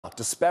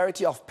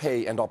Disparity of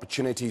pay and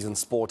opportunities in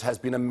sport has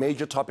been a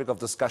major topic of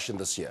discussion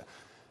this year.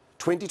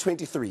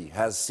 2023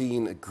 has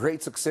seen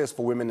great success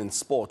for women in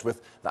sport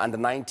with the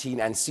Under-19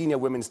 and Senior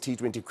Women's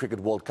T20 Cricket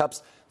World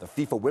Cups, the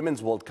FIFA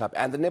Women's World Cup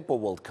and the Netball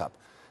World Cup.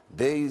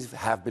 These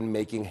have been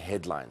making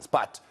headlines,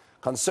 but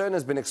concern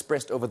has been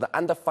expressed over the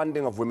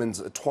underfunding of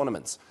women's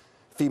tournaments.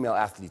 Female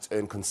athletes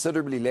earn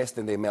considerably less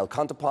than their male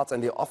counterparts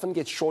and they often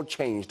get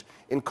shortchanged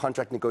in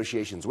contract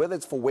negotiations, whether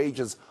it's for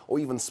wages or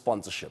even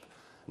sponsorship.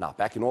 Now,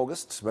 back in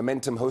August,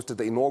 Momentum hosted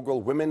the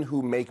inaugural Women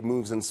Who Make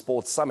Moves in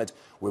Sports Summit,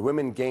 where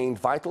women gained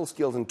vital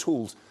skills and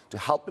tools to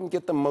help them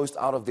get the most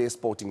out of their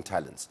sporting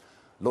talents.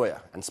 Lawyer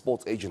and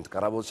sports agent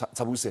Karabo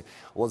Tshabuse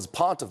was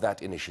part of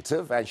that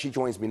initiative, and she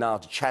joins me now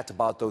to chat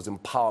about those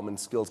empowerment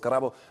skills.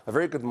 Karabo, a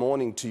very good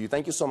morning to you.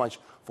 Thank you so much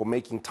for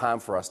making time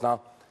for us.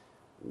 Now,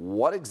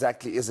 what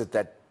exactly is it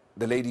that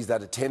the ladies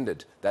that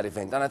attended that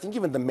event, and I think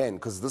even the men,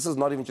 because this is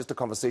not even just a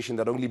conversation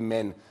that only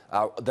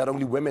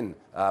women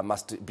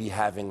must be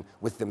having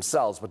with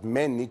themselves, but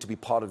men need to be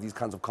part of these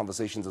kinds of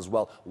conversations as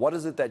well. What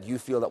is it that you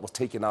feel that was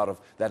taken out of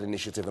that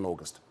initiative in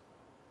August?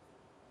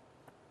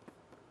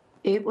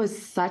 It was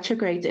such a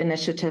great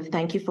initiative.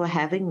 Thank you for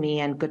having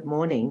me, and good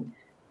morning.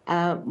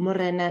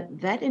 Morena,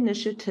 that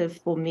initiative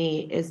for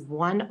me is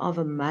one of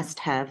a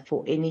must-have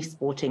for any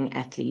sporting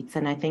athletes.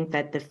 And I think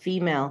that the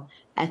female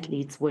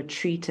athletes were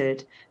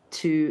treated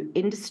to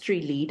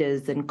industry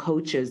leaders and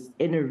coaches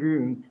in a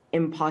room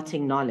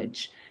imparting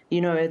knowledge.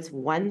 You know, it's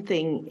one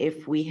thing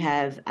if we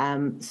have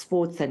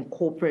sports and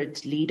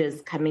corporate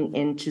leaders coming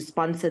in to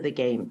sponsor the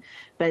game,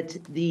 but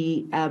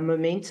the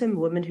Momentum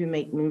Women Who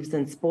Make Moves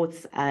in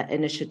Sports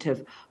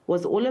initiative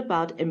was all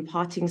about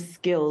imparting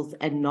skills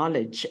and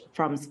knowledge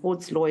from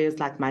sports lawyers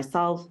like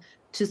myself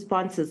to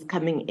sponsors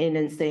coming in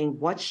and saying,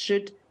 what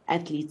should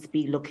athletes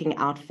be looking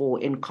out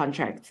for in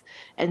contracts?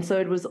 And so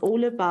it was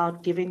all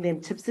about giving them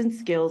tips and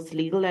skills,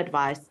 legal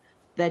advice,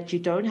 that you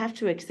don't have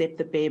to accept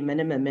the bare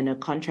minimum in a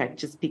contract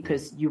just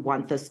because you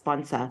want the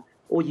sponsor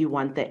or you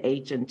want the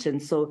agent.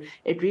 And so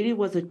it really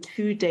was a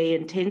 2-day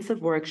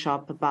intensive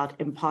workshop about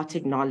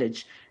imparting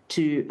knowledge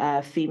to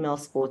female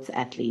sports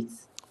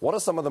athletes. What are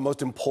some of the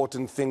most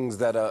important things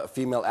that a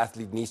female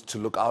athlete needs to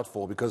look out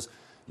for? Because,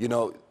 you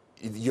know,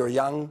 you're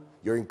young,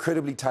 you're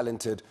incredibly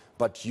talented,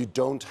 but you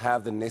don't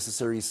have the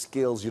necessary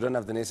skills, you don't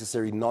have the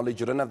necessary knowledge,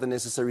 you don't have the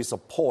necessary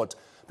support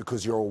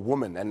because you're a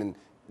woman. And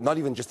not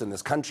even just in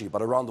this country,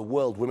 but around the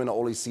world, women are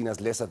always seen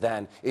as lesser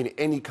than in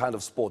any kind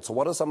of sport. So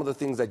what are some of the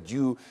things that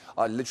you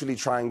are literally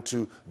trying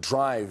to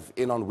drive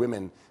in on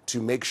women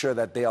to make sure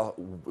that they are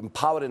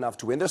empowered enough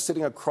to, when they're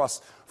sitting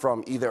across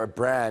from either a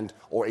brand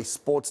or a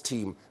sports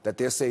team, that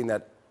they're saying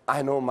that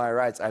I know my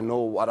rights, I know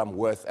what I'm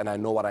worth, and I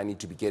know what I need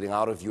to be getting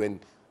out of you and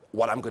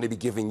what I'm going to be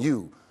giving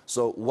you.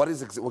 So what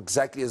is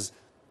exactly is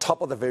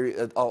top of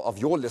the of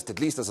your list, at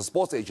least as a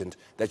sports agent,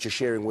 that you're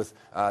sharing with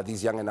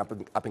these young and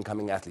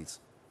up-and-coming athletes?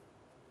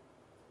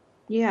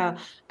 Yeah,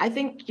 I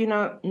think, you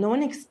know, no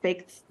one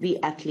expects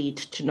the athlete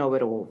to know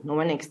it all. No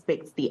one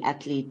expects the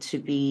athlete to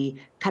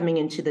be coming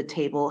into the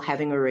table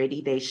having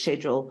already their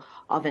schedule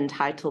of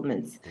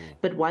entitlements.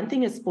 But one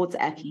thing a sports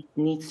athlete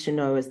needs to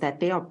know is that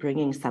they are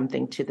bringing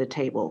something to the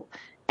table.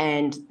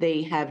 And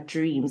they have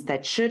dreams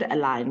that should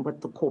align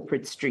with the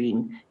corporate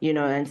dream, you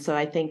know. And so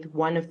I think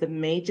one of the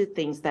major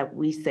things that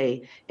we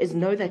say is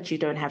know that you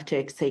don't have to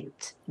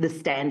accept the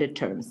standard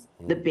terms,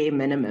 the bare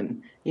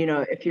minimum. You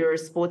know, if you're a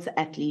sports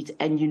athlete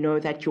and you know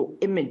that your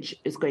image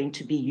is going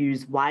to be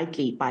used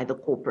widely by the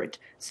corporate,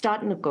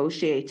 start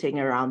negotiating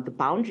around the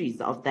boundaries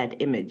of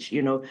that image.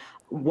 You know,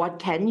 what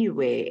can you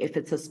wear if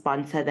it's a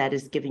sponsor that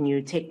is giving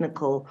you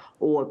technical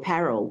or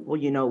apparel, or,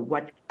 you know,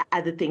 what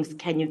other things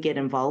can you get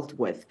involved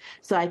with?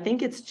 So I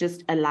think it's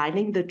just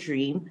aligning the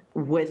dream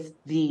with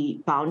the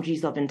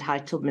boundaries of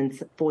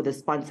entitlements for the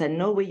sponsor and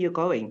know where you're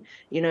going.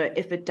 You know,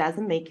 if it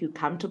doesn't make you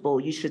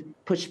comfortable, you should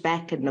push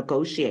back and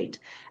negotiate.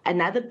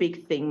 Another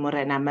big thing,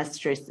 Morena, I must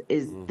stress,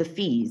 is the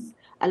fees.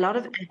 A lot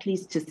of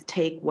athletes just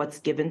take what's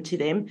given to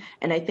them.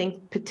 And I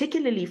think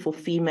particularly for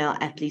female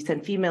athletes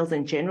and females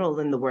in general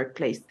in the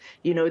workplace,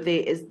 you know,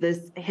 there is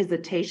this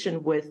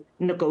hesitation with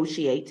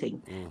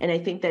negotiating. And I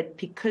think that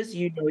because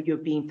you know you're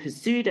being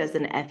pursued as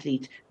an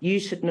athlete, you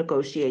should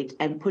negotiate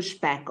and push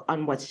back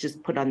on what's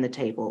just put on the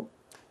table.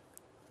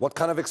 What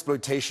kind of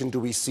exploitation do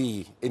we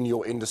see in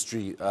your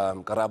industry,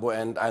 Karabo?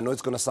 And I know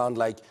it's going to sound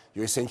like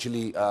you're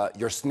essentially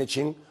you're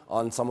snitching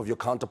on some of your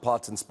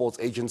counterparts in sports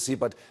agency,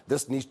 but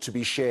this needs to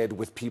be shared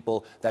with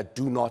people that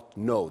do not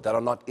know, that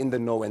are not in the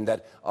know, and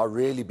that are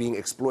really being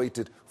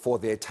exploited for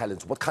their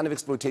talents. What kind of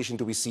exploitation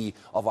do we see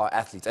of our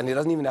athletes? And it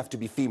doesn't even have to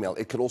be female.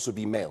 It could also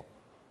be male.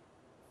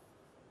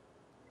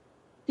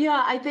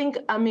 Yeah, I think,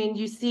 I mean,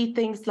 you see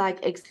things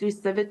like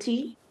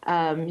exclusivity.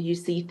 You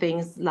see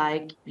things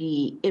like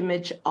the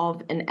image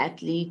of an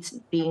athlete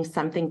being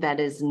something that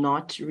is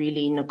not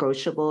really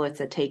negotiable. It's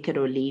a take it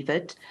or leave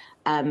it.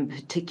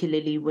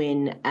 particularly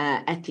when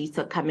athletes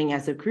are coming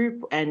as a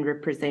group and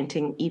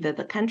representing either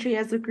the country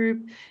as a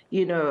group,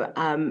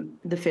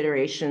 the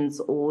federations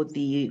or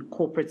the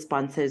corporate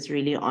sponsors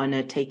really on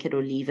a take it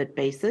or leave it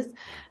basis.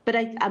 But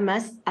I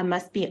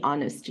must be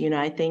honest,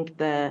 I think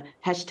the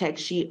hashtag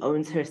She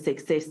Owns Her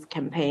Success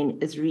campaign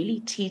is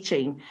really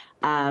teaching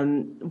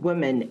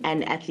women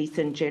and athletes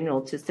in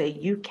general to say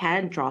you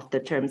can draft the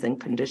terms and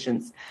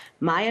conditions.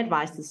 My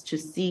advice is to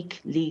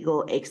seek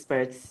legal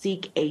experts,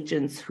 seek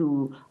agents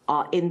who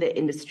are in the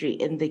industry,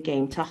 in the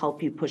game, to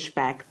help you push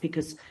back,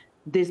 because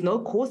there's no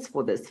cause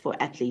for this for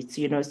athletes,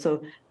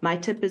 So my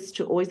tip is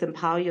to always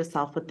empower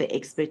yourself with the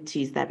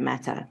expertise that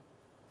matter.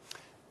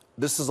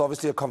 This is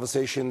obviously a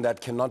conversation that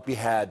cannot be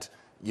had,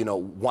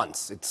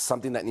 once. It's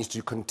something that needs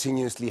to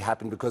continuously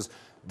happen, because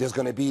there's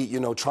going to be,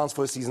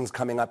 transfer seasons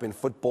coming up in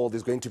football.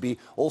 There's going to be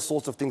all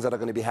sorts of things that are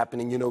going to be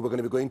happening. We're going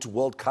to be going to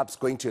World Cups,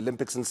 going to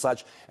Olympics and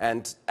such.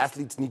 And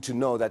athletes need to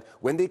know that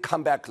when they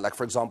come back, like,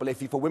 for example, a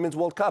FIFA Women's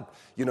World Cup,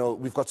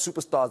 we've got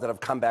superstars that have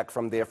come back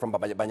from there, from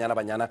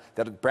Banyana,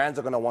 that brands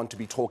are going to want to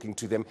be talking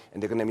to them.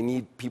 And they're going to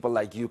need people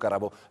like you,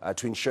 Karabo,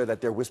 to ensure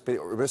that they're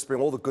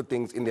whispering all the good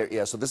things in their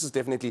ear. So this is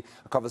definitely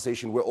a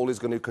conversation we're always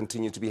going to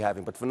continue to be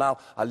having. But for now,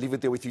 I'll leave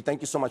it there with you.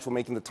 Thank you so much for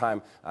making the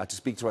time to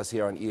speak to us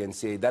here on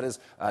eNCA. That is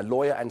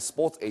lawyer and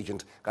sports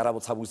agent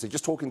Karabo Tshabuse,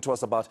 just talking to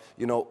us about,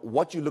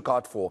 what you look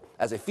out for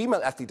as a female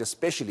athlete,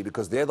 especially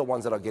because they're the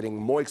ones that are getting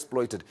more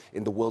exploited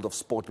in the world of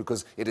sport,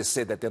 because it is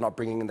said that they're not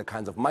bringing in the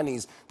kinds of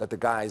monies that the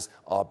guys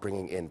are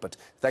bringing in. But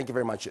thank you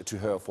very much to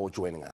her for joining us.